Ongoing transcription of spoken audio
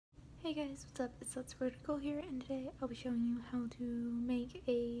Hey guys, what's up? It's Let's Vertical here, and today I'll be showing you how to make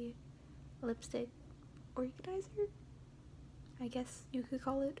a lipstick organizer, I guess you could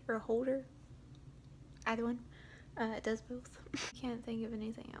call it, or a holder, either one. It does both. Can't think of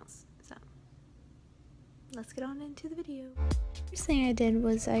anything else, so let's get on into the video. First thing I did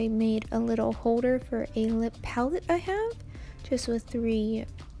was I made a little holder for a lip palette I have, just with 3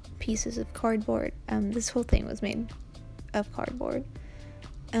 pieces of cardboard. This whole thing was made of cardboard.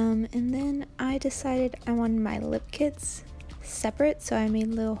 And then I decided I wanted my lip kits separate, so I made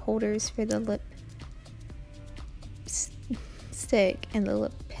little holders for the lip stick and the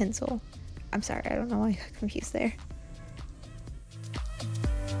lip pencil. I'm sorry, I don't know why I got confused there.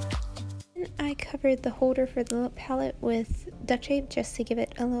 And I covered the holder for the lip palette with duct tape just to give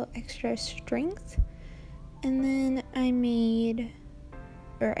it a little extra strength. And then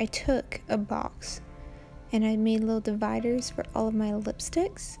I took a box and I made little dividers for all of my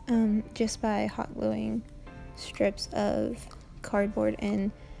lipsticks just by hot gluing strips of cardboard.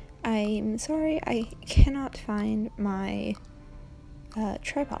 And I'm sorry, I cannot find my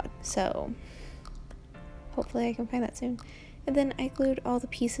tripod, so hopefully I can find that soon. And then I glued all the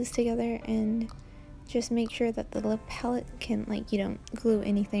pieces together and just make sure that the lip palette can, you don't glue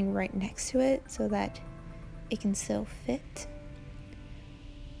anything right next to it so that it can still fit.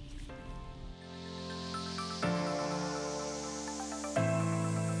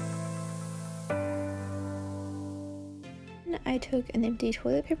 I took an empty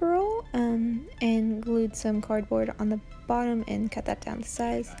toilet paper roll and glued some cardboard on the bottom and cut that down to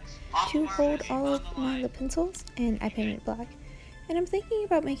size to hold all of my lip pencils, and I painted it black. And I'm thinking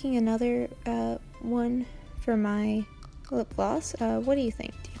about making another one for my lip gloss. What do you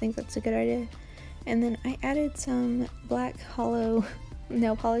think? Do you think that's a good idea? And then I added some black hollow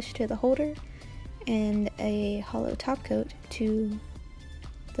nail polish to the holder and a hollow top coat to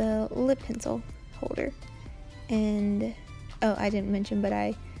the lip pencil holder. And oh, I didn't mention, but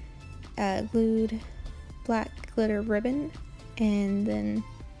I glued black glitter ribbon, and then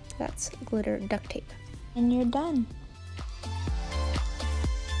that's glitter duct tape. And you're done.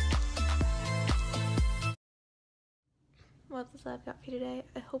 Well, that's all I've got for you today.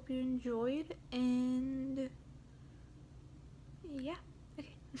 I hope you enjoyed, and yeah,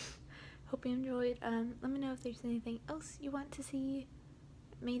 okay. Hope you enjoyed. Let me know if there's anything else you want to see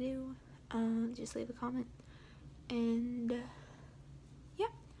me do. Just leave a comment. And yeah,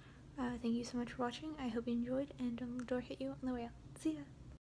 thank you so much for watching. I hope you enjoyed, and don't let the door hit you on the way out. See ya!